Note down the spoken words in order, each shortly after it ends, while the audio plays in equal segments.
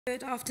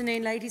Good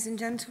afternoon, ladies and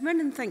gentlemen,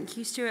 and thank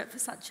you, Stuart, for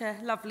such a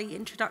lovely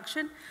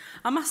introduction.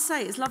 I must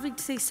say, it's lovely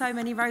to see so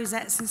many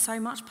rosettes and so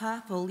much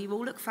purple. You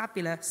all look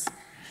fabulous.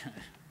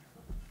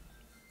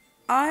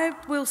 I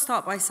will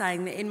start by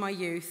saying that in my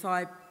youth,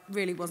 I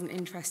really wasn't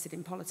interested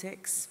in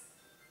politics.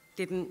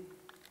 Didn't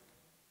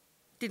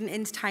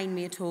entertain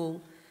me at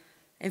all.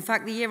 In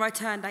fact, the year I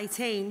turned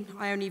 18,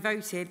 I only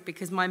voted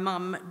because my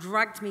mum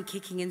dragged me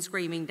kicking and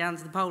screaming down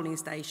to the polling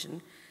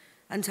station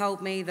and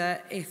told me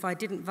that if I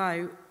didn't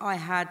vote, I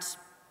had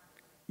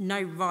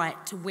no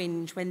right to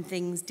whinge when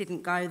things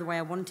didn't go the way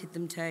I wanted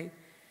them to,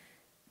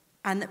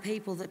 and that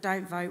people that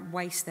don't vote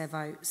waste their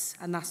votes,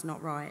 and that's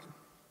not right.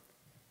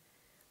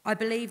 I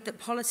believed that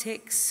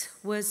politics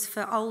was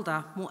for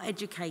older, more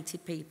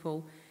educated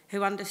people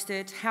who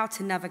understood how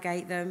to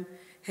navigate them,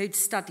 who'd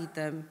studied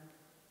them.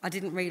 I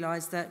didn't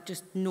realise that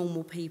just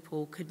normal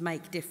people could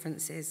make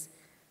differences.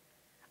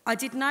 I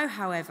did know,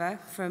 however,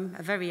 from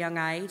a very young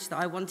age that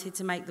I wanted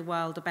to make the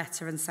world a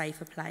better and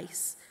safer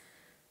place.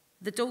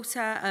 The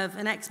daughter of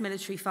an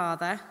ex-military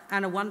father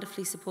and a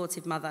wonderfully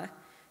supportive mother,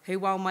 who,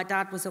 while my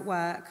dad was at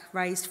work,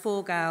 raised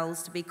 4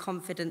 girls to be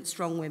confident,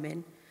 strong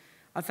women,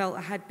 I felt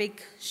I had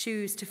big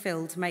shoes to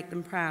fill to make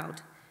them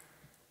proud.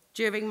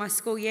 During my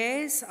school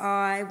years,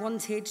 I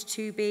wanted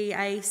to be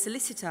a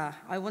solicitor.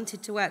 I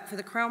wanted to work for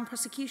the Crown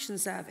Prosecution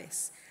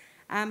Service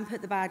and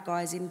put the bad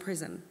guys in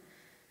prison.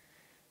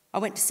 I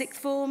went to sixth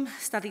form,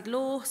 studied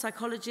law,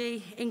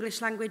 psychology,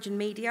 English language and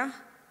media,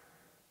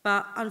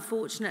 but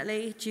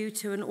unfortunately, due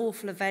to an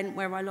awful event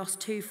where I lost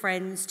 2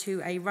 friends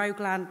to a rogue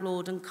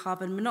landlord and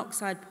carbon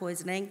monoxide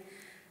poisoning,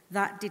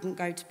 that didn't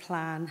go to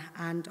plan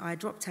and I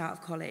dropped out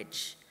of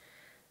college.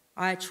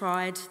 I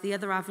tried the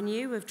other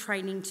avenue of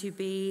training to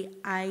be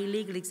a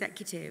legal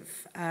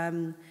executive.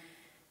 I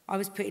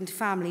was put into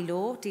family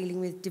law, dealing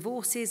with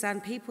divorces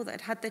and people that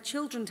had had their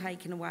children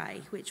taken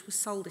away, which was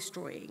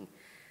soul-destroying.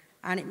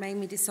 And it made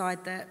me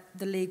decide that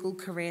the legal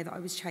career that I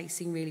was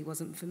chasing really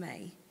wasn't for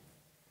me.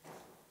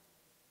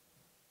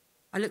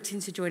 I looked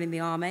into joining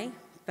the army,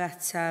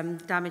 but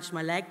damaged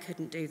my leg,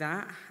 couldn't do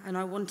that, and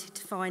I wanted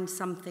to find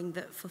something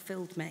that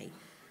fulfilled me.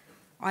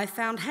 I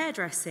found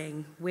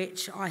hairdressing,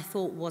 which I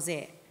thought was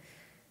it,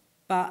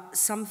 but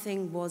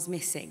something was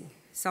missing,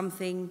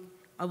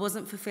 I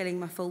wasn't fulfilling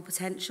my full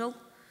potential.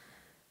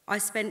 I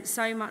spent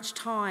so much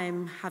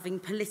time having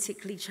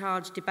politically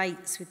charged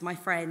debates with my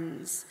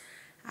friends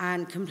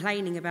and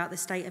complaining about the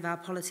state of our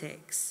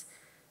politics.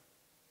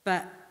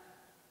 But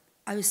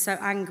I was so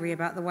angry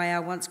about the way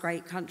our once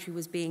great country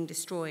was being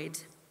destroyed,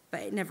 but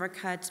it never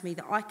occurred to me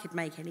that I could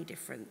make any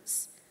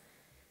difference.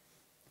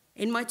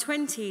 In my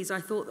 20s, I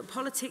thought that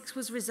politics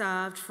was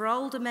reserved for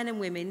older men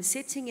and women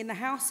sitting in the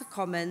House of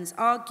Commons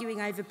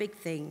arguing over big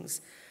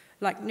things,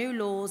 like new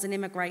laws and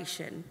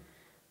immigration.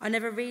 I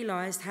never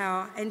realised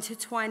how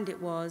intertwined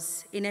it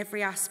was in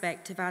every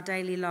aspect of our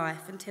daily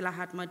life until I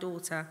had my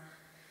daughter.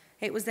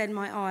 It was then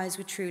my eyes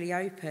were truly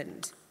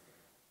opened.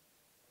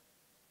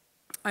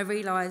 I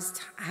realised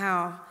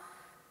how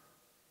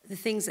the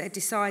things that are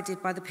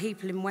decided by the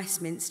people in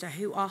Westminster,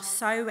 who are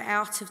so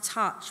out of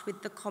touch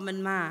with the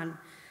common man,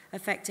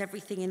 affect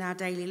everything in our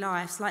daily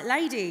lives. Like,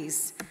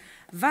 ladies,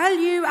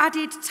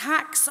 value-added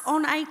tax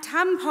on a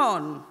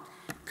tampon,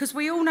 because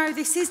we all know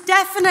this is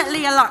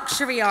definitely a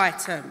luxury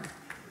item.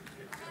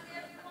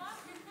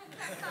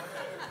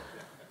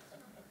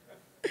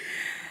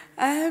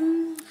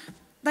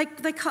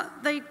 They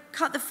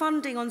cut the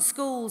funding on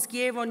schools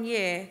year on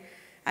year,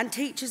 and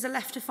teachers are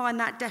left to find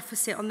that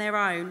deficit on their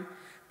own,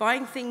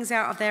 buying things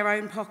out of their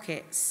own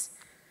pockets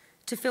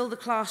to fill the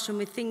classroom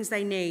with things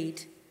they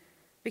need,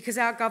 because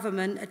our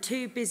government are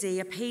too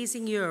busy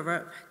appeasing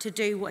Europe to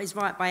do what is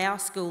right by our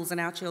schools and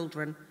our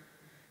children.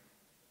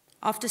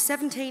 After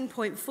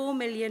 17.4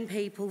 million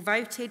people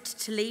voted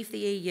to leave the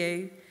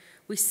EU,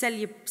 we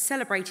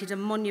celebrated a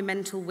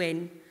monumental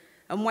win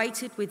and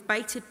waited with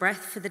bated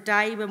breath for the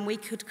day when we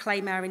could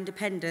claim our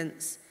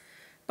independence.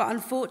 But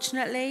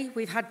unfortunately,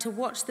 we've had to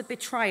watch the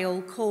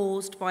betrayal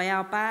caused by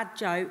our bad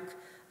joke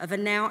of a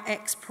now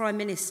ex-Prime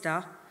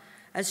Minister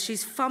as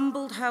she's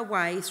fumbled her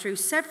way through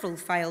several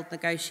failed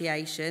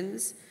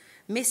negotiations,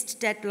 missed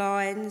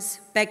deadlines,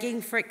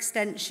 begging for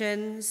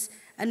extensions,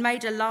 and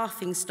made a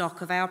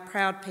laughingstock of our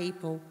proud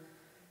people.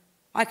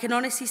 I can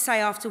honestly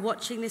say after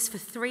watching this for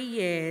 3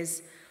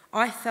 years,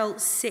 I felt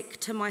sick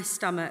to my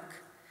stomach.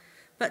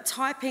 But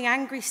typing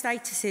angry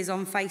statuses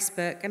on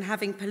Facebook and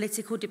having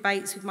political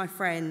debates with my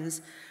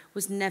friends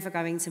was never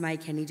going to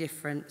make any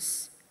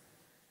difference.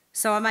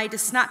 So I made a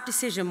snap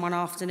decision one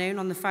afternoon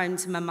on the phone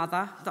to my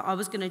mother that I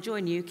was going to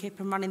join UKIP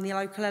and run in the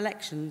local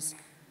elections.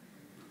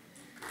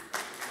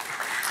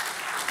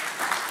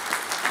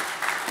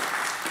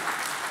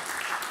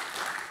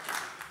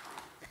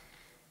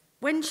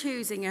 When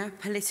choosing a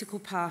political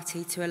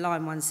party to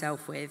align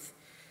oneself with,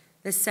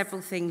 there's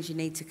several things you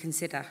need to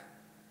consider.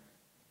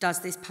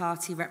 Does this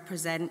party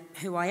represent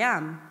who I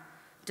am?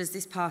 Does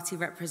this party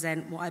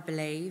represent what I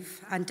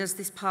believe? And does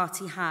this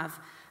party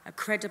have a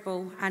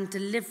credible and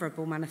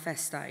deliverable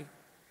manifesto?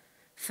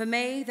 For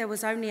me, there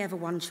was only ever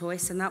one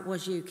choice, and that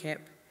was UKIP.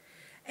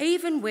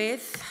 Even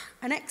with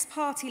an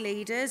ex-party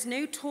leader's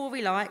new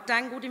Tory light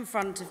dangled in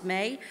front of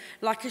me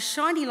like a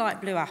shiny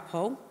light blue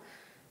apple,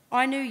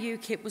 I knew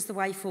UKIP was the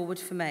way forward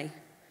for me,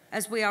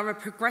 as we are a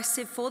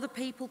progressive for the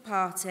people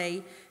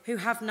party who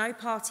have no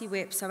party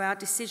whip, so our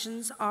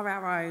decisions are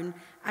our own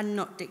and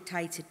not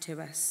dictated to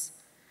us.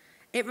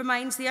 It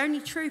remains the only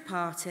true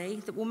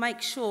party that will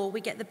make sure we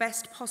get the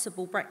best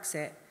possible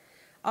Brexit.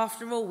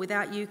 After all,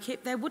 without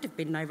UKIP, there would have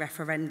been no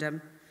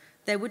referendum.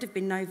 There would have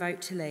been no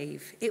vote to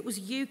leave. It was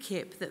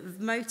UKIP that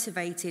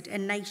motivated a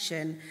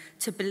nation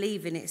to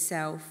believe in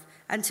itself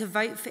and to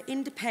vote for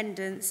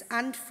independence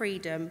and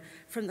freedom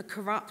from the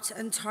corrupt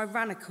and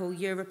tyrannical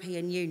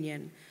European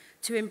Union,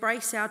 to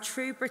embrace our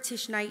true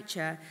British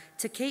nature,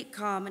 to keep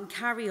calm and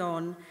carry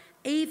on,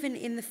 even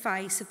in the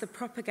face of the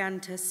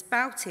propaganda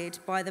spouted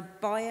by the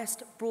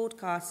biased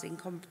Broadcasting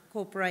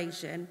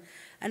Corporation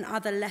and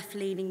other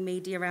left-leaning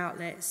media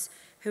outlets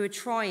who are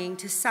trying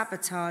to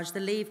sabotage the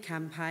Leave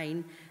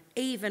campaign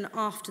even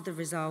after the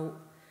result.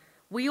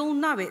 We all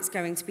know it's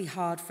going to be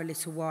hard for a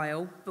little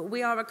while, but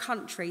we are a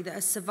country that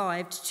has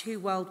survived 2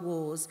 world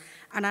wars,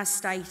 and as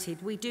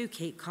stated, we do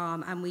keep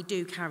calm and we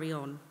do carry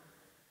on.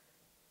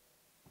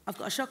 I've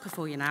got a shocker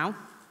for you now.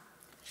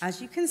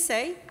 As you can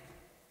see,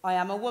 I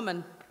am a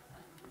woman.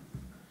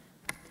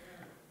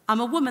 I'm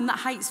a woman that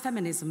hates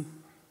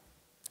feminism.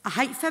 I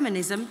hate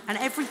feminism and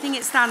everything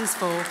it stands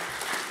for.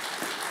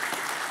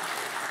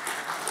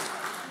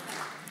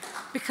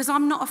 Because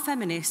I'm not a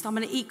feminist, I'm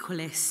an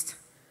equalist.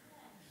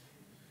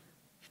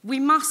 We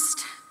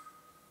must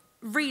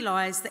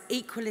realise that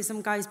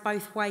equalism goes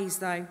both ways,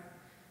 though.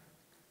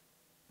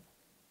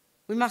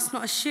 We must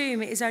not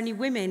assume it is only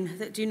women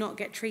that do not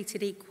get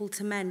treated equal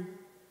to men.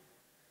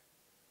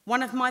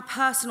 One of my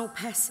personal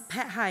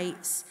pet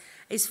hates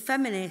is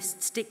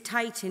feminists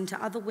dictating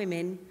to other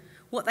women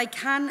what they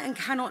can and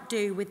cannot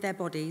do with their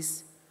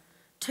bodies.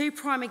 2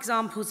 prime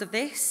examples of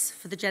this,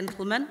 for the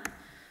gentlemen,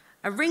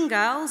 are ring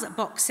girls at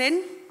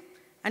boxing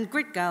and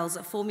grid girls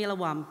at Formula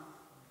 1.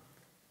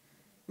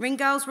 Ring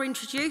girls were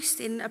introduced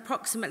in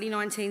approximately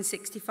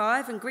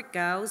 1965 and grid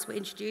girls were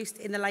introduced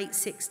in the late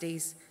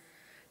 60s.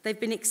 They've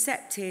been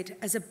accepted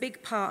as a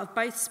big part of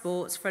both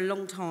sports for a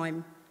long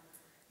time.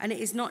 And it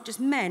is not just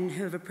men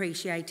who have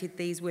appreciated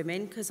these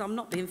women, because I'm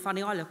not being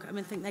funny, I look at them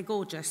and think they're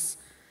gorgeous.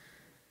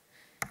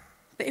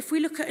 But if we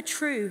look at a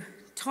true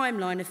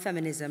timeline of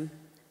feminism,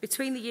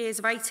 between the years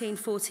of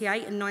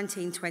 1848 and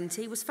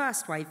 1920 was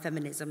first wave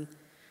feminism.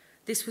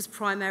 This was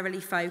primarily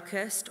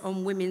focused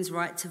on women's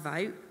right to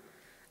vote,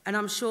 and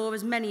I'm sure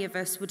as many of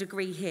us would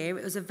agree here,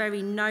 it was a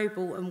very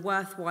noble and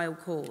worthwhile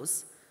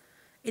cause.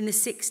 In the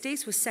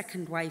 60s was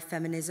second wave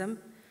feminism,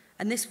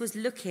 and this was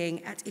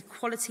looking at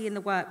equality in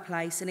the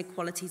workplace and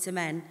equality to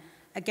men.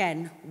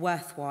 Again,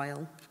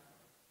 worthwhile.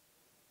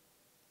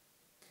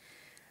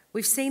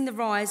 We've seen the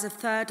rise of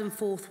third and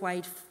fourth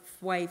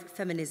wave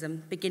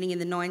feminism beginning in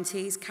the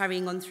 90s,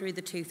 carrying on through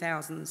the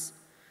 2000s.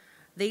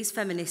 These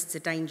feminists are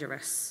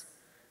dangerous.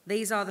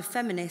 These are the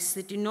feminists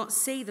that do not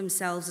see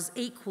themselves as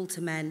equal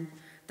to men,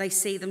 they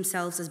see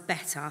themselves as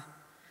better.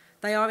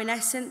 They are in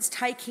essence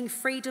taking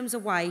freedoms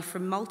away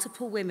from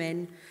multiple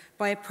women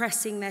by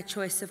oppressing their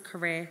choice of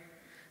career.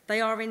 They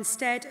are,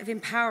 instead of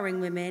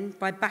empowering women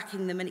by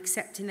backing them and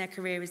accepting their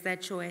career as their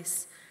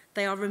choice,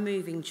 they are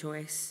removing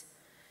choice.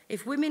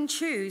 If women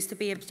choose to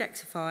be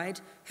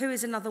objectified, who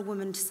is another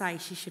woman to say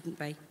she shouldn't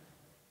be?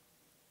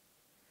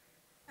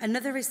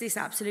 Another is this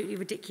absolutely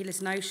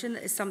ridiculous notion that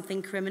there's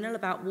something criminal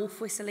about wolf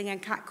whistling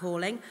and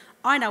catcalling.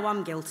 I know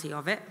I'm guilty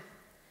of it.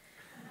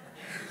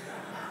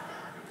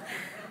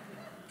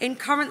 In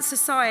current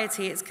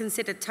society, it's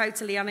considered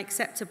totally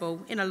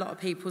unacceptable, in a lot of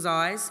people's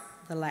eyes,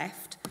 the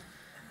left,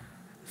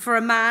 for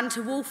a man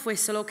to wolf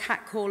whistle or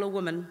catcall a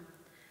woman.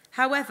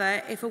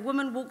 However, if a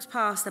woman walks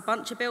past a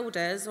bunch of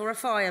builders or a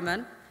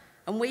fireman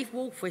and we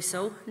wolf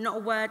whistle, not a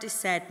word is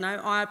said, no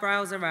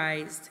eyebrows are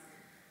raised.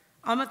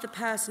 I'm of the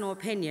personal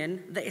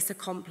opinion that it's a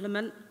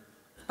compliment,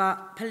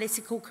 but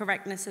political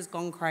correctness has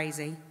gone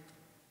crazy.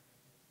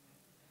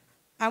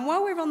 And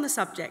while we're on the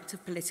subject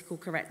of political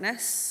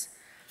correctness,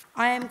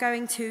 I am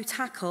going to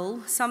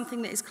tackle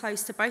something that is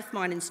close to both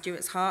mine and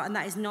Stuart's heart, and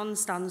that is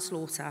non-stun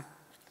slaughter.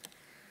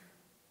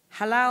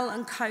 Halal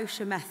and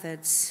kosher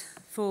methods,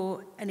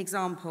 for an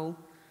example.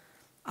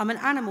 I'm an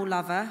animal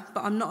lover,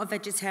 but I'm not a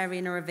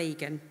vegetarian or a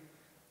vegan.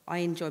 I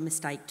enjoy my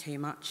steak too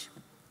much.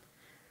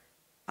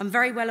 I'm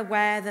very well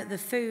aware that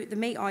the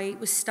meat I eat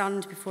was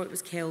stunned before it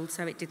was killed,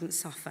 so it didn't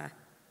suffer.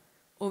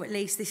 Or at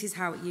least this is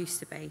how it used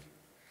to be.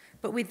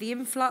 But with the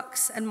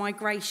influx and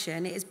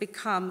migration, it has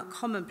become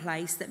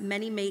commonplace that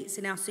many meats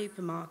in our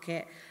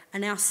supermarket are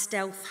now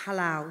stealth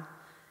halal.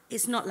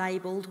 It's not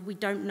labelled, we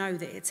don't know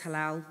that it's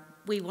halal.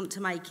 We want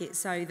to make it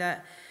so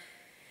that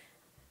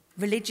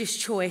religious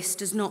choice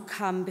does not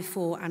come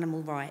before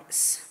animal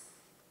rights.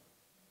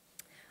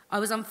 I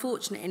was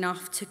unfortunate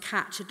enough to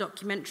catch a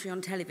documentary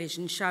on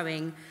television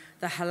showing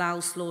the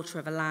halal slaughter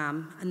of a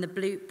lamb and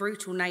the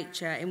brutal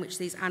nature in which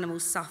these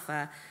animals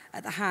suffer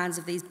at the hands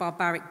of these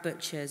barbaric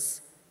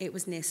butchers. It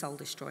was near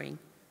soul-destroying.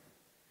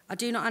 I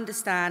do not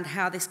understand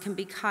how this can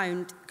be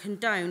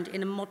condoned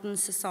in a modern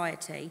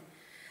society,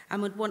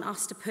 and would want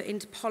us to put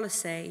into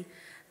policy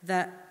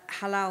that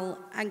halal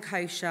and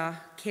kosher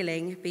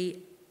killing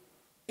be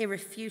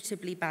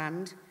irrefutably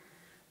banned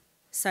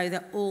so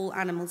that all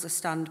animals are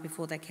stunned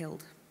before they're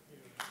killed.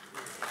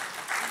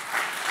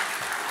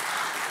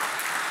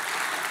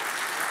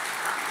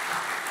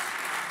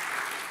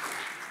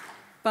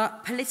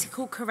 But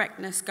political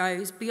correctness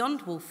goes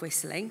beyond wolf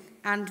whistling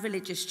and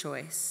religious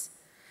choice.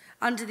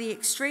 Under the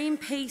extreme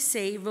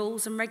PC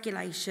rules and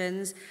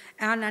regulations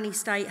our nanny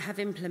state have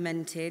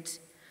implemented,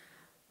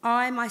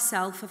 I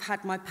myself have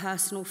had my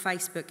personal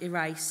Facebook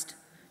erased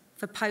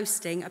for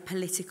posting a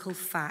political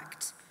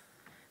fact.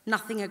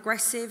 Nothing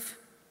aggressive,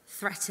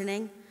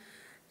 threatening,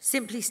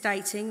 simply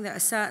stating that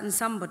a certain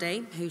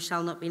somebody, who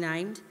shall not be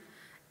named,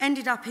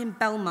 ended up in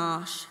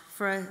Belmarsh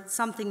for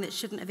something that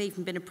shouldn't have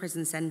even been a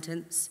prison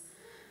sentence.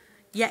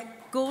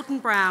 Yet Gordon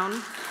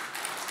Brown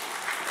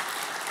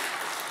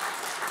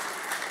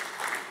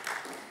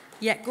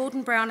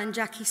and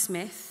Jackie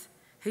Smith,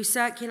 who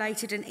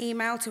circulated an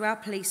email to our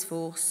police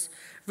force,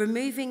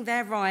 removing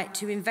their right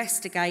to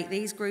investigate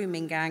these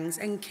grooming gangs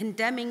and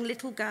condemning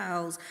little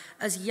girls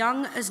as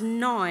young as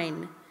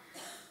 9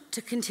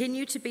 to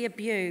continue to be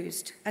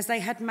abused as they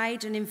had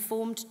made an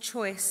informed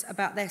choice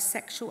about their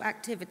sexual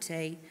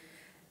activity,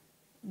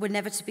 were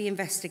never to be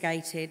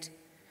investigated.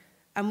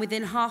 And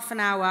within half an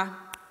hour,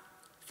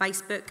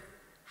 Facebook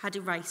had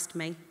erased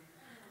me.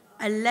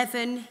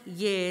 11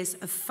 years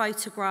of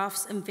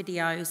photographs and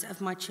videos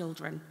of my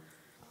children.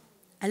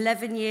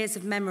 11 years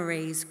of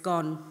memories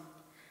gone.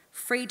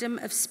 Freedom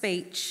of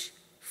speech,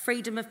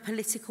 freedom of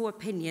political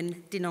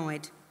opinion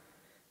denied.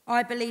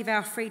 I believe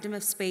our freedom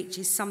of speech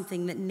is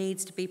something that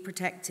needs to be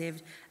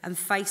protected, and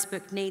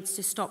Facebook needs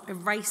to stop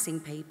erasing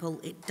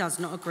people it does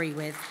not agree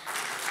with.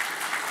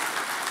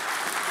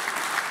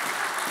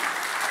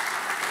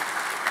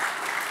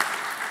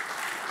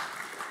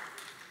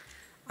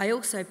 I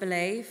also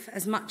believe,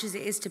 as much as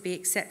it is to be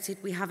accepted,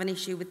 we have an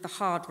issue with the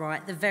hard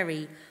right, the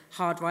very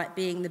hard right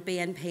being the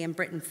BNP and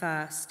Britain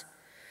First.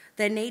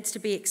 There needs to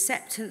be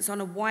acceptance on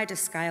a wider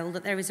scale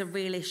that there is a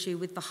real issue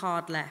with the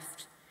hard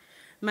left.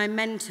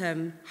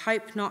 Momentum,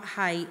 hope not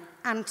hate,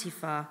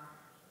 Antifa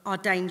are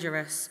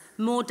dangerous,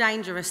 more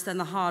dangerous than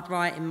the hard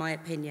right in my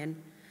opinion.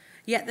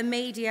 Yet the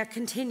media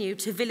continue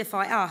to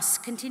vilify us,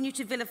 continue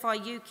to vilify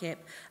UKIP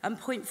and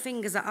point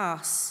fingers at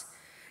us.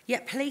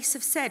 Yet police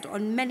have said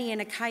on many an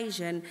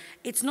occasion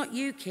it's not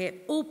UKIP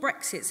or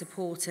Brexit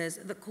supporters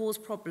that cause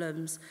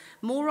problems.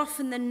 More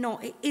often than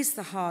not, it is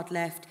the hard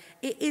left,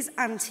 it is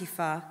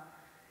Antifa.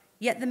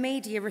 Yet the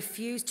media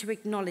refuse to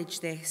acknowledge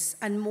this,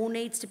 and more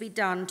needs to be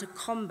done to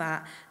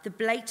combat the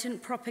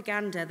blatant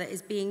propaganda that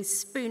is being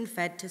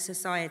spoon-fed to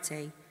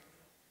society.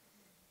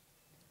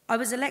 I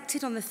was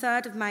elected on the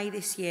 3rd of May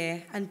this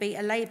year and beat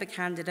a Labour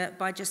candidate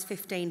by just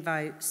 15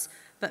 votes.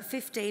 But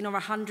 15 or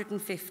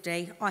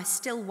 150, I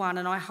still won,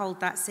 and I hold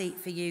that seat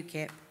for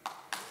UKIP.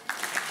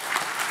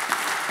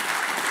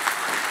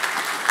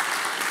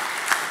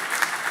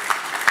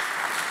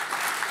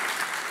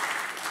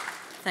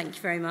 Thank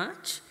you very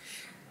much.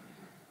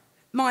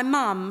 My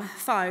mum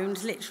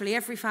phoned literally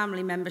every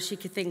family member she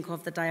could think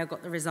of the day I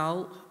got the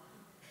result.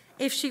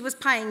 If she was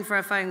paying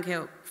for her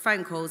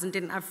phone calls and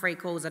didn't have free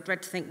calls, I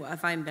dread to think what her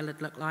phone bill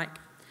would look like.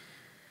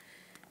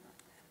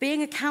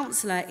 Being a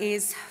counsellor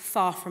is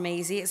far from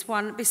easy.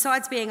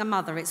 Besides being a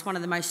mother, it's one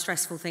of the most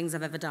stressful things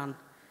I've ever done.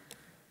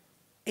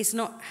 It's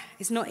not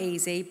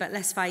easy, but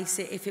let's face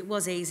it, if it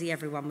was easy,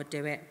 everyone would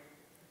do it.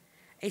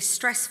 It's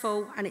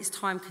stressful and it's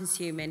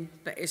time-consuming,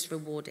 but it's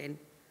rewarding.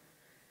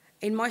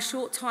 In my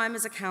short time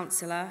as a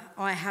counsellor,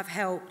 I have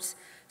helped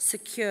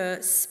secure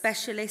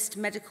specialist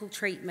medical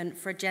treatment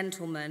for a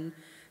gentleman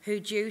who,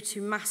 due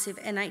to massive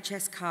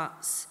NHS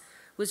cuts,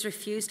 was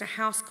refused a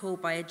house call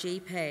by a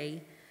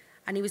GP,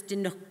 and he was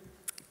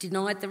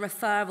denied the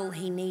referral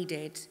he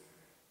needed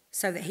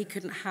so that he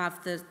couldn't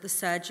have the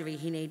surgery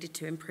he needed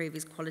to improve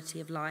his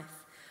quality of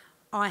life.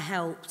 I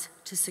helped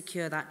to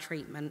secure that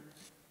treatment.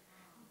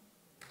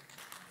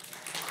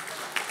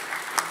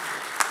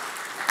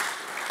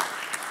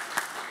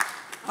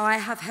 I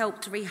have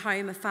helped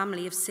rehome a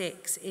family of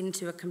 6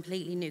 into a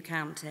completely new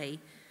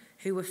county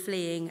who were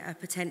fleeing a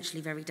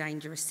potentially very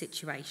dangerous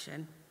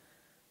situation.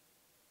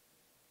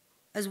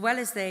 As well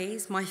as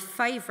these, my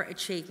favourite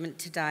achievement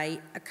today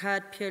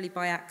occurred purely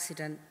by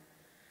accident.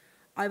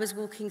 I was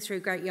walking through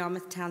Great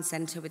Yarmouth Town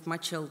Centre with my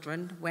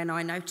children when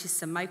I noticed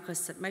some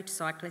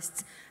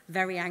motorcyclists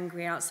very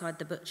angry outside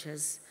the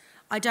butcher's.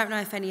 I don't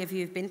know if any of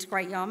you have been to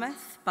Great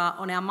Yarmouth, but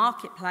on our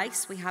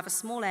marketplace we have a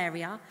small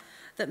area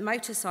that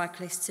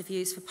motorcyclists have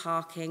used for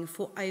parking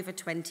for over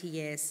 20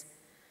 years.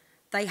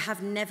 They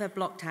have never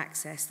blocked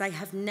access. They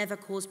have never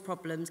caused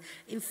problems.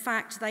 In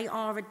fact, they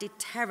are a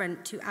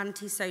deterrent to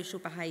antisocial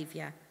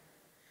behaviour.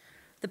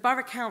 The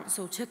Borough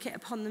Council took it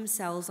upon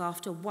themselves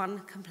after one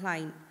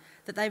complaint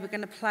that they were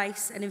going to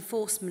place an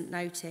enforcement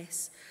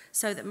notice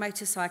so that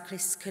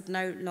motorcyclists could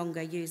no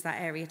longer use that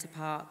area to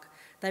park.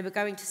 They were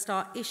going to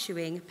start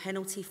issuing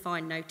penalty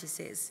fine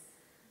notices.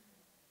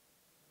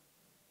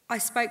 I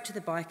spoke to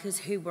the bikers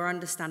who were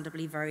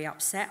understandably very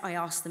upset. I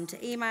asked them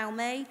to email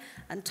me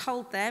and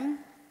told them,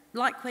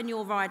 like when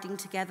you're riding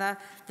together,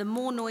 the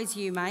more noise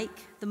you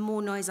make, the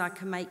more noise I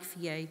can make for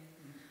you.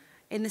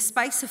 In the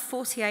space of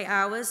 48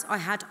 hours, I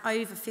had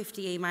over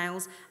 50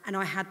 emails and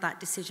I had that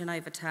decision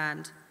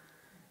overturned.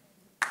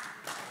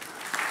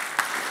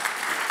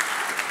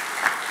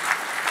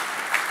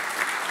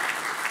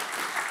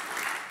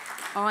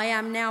 I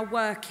am now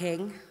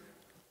working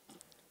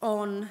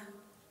on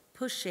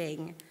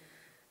pushing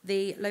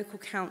the local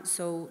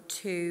council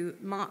to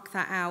mark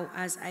that out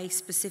as a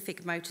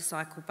specific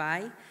motorcycle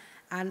bay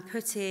and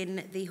put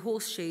in the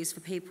horseshoes for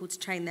people to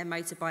chain their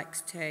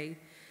motorbikes to,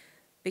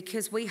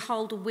 because we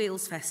hold a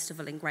wheels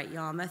festival in Great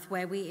Yarmouth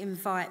where we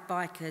invite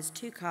bikers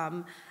to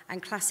come,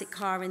 and classic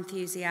car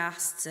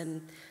enthusiasts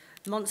and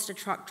monster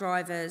truck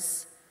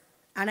drivers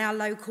and our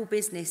local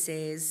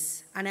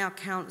businesses and our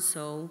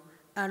council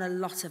earn a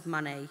lot of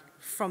money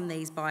from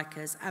these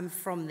bikers and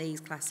from these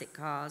classic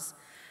cars.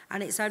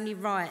 And it's only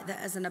right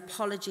that as an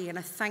apology and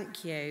a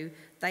thank you,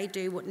 they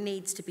do what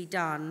needs to be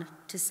done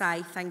to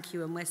say thank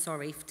you and we're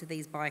sorry to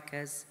these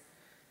bikers.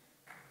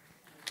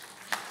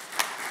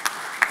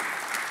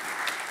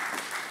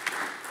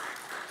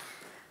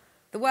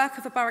 The work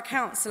of a borough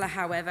councillor,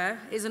 however,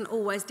 isn't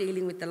always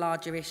dealing with the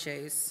larger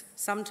issues.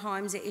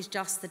 Sometimes it is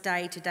just the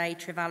day-to-day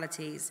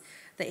trivialities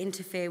that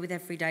interfere with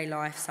everyday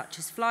life, such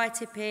as fly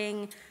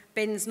tipping,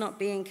 bins not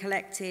being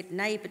collected,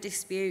 neighbour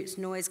disputes,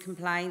 noise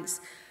complaints.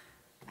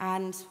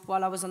 And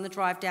while I was on the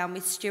drive down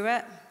with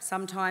Stuart,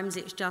 sometimes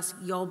it's just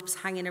yobs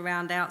hanging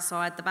around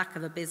outside the back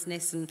of a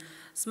business and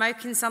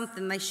smoking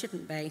something they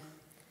shouldn't be.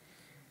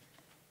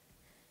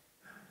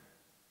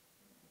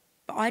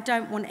 But I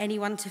don't want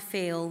anyone to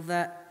feel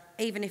that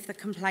even if the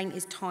complaint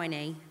is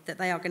tiny, that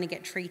they are going to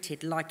get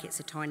treated like it's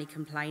a tiny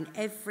complaint.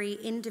 Every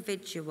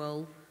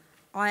individual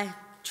I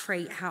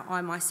treat how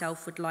I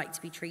myself would like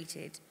to be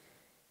treated,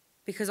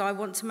 because I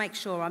want to make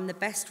sure I'm the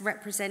best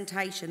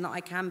representation that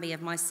I can be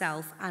of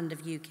myself and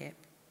of UKIP.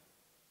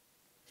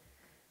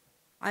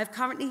 I am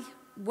currently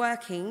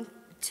working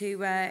to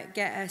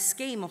get a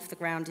scheme off the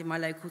ground in my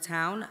local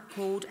town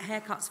called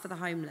Haircuts for the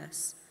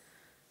Homeless.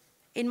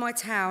 In my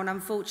town,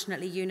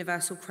 unfortunately,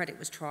 universal credit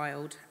was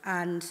trialled,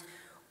 and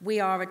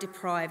we are a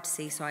deprived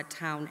seaside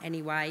town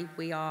anyway.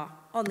 We are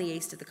on the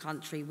east of the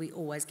country. We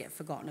always get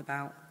forgotten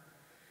about.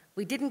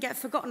 We didn't get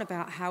forgotten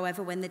about,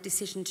 however, when the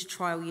decision to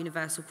trial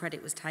universal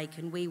credit was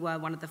taken. We were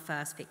one of the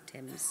first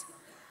victims.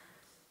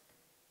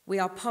 We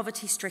are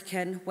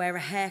poverty-stricken, where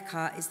a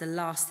haircut is the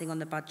last thing on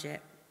the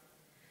budget.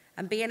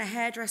 And being a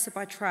hairdresser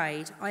by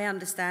trade, I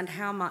understand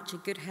how much a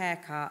good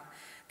haircut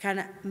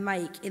can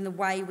make in the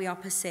way we are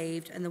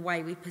perceived and the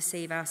way we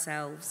perceive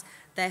ourselves.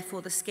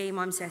 Therefore, the scheme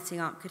I'm setting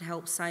up could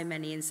help so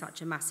many in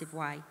such a massive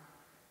way.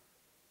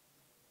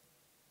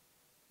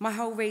 My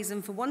whole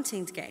reason for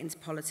wanting to get into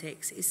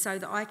politics is so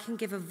that I can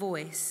give a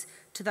voice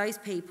to those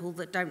people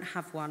that don't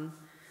have one,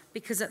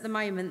 because at the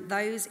moment,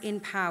 those in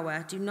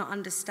power do not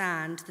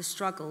understand the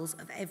struggles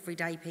of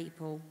everyday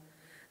people.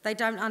 They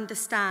don't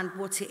understand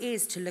what it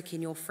is to look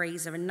in your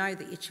freezer and know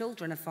that your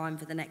children are fine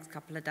for the next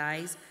couple of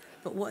days,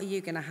 but what are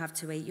you going to have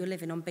to eat? You're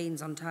living on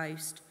beans on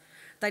toast.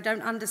 They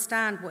don't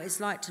understand what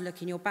it's like to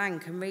look in your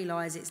bank and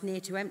realise it's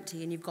near to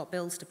empty and you've got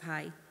bills to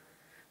pay.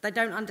 They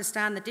don't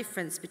understand the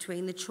difference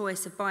between the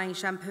choice of buying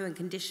shampoo and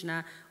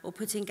conditioner or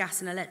putting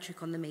gas and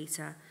electric on the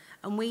meter.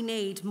 And we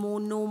need more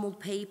normal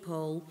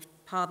people,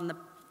 pardon the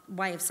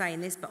way of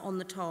saying this, but on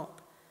the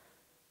top,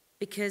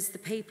 because the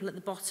people at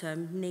the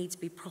bottom need to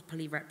be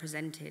properly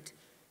represented.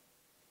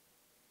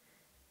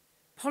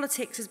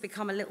 Politics has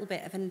become a little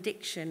bit of an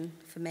addiction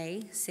for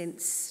me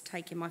since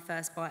taking my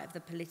first bite of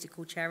the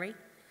political cherry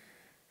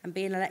and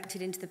being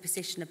elected into the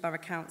position of borough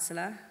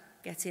councillor.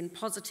 Getting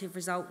positive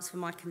results for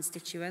my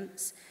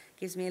constituents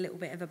gives me a little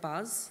bit of a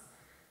buzz.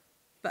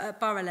 But at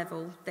borough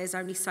level, there's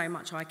only so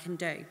much I can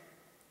do.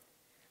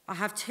 I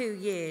have 2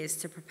 years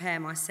to prepare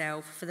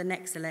myself for the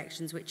next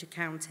elections, which are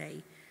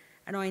county,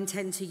 and I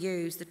intend to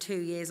use the 2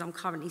 years I'm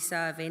currently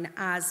serving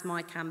as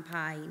my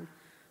campaign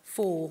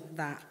for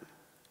that.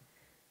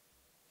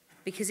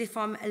 Because if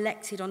I'm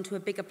elected onto a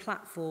bigger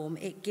platform,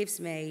 it gives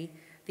me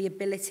the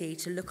ability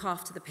to look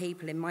after the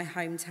people in my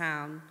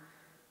hometown,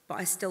 but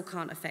I still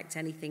can't affect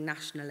anything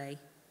nationally.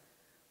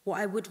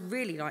 What I would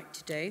really like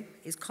to do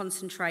is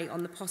concentrate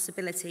on the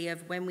possibility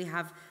of when we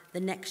have the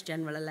next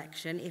general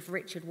election, if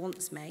Richard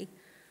wants me,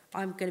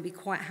 I'm going to be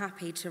quite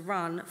happy to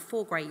run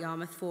for Great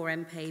Yarmouth for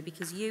MP,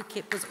 because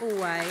UKIP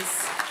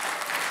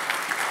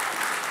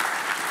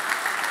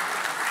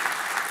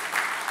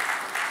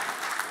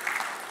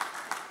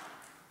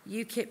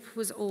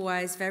was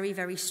always very,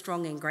 very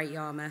strong in Great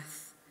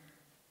Yarmouth.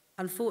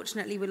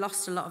 Unfortunately, we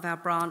lost a lot of our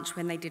branch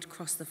when they did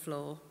cross the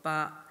floor,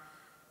 but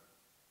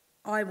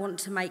I want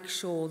to make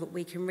sure that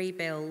we can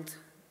rebuild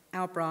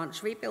our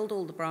branch, rebuild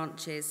all the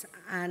branches,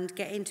 and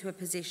get into a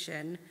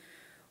position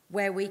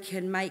where we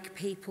can make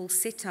people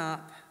sit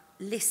up,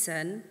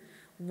 listen,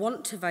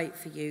 want to vote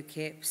for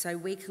UKIP, so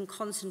we can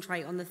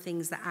concentrate on the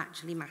things that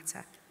actually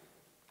matter.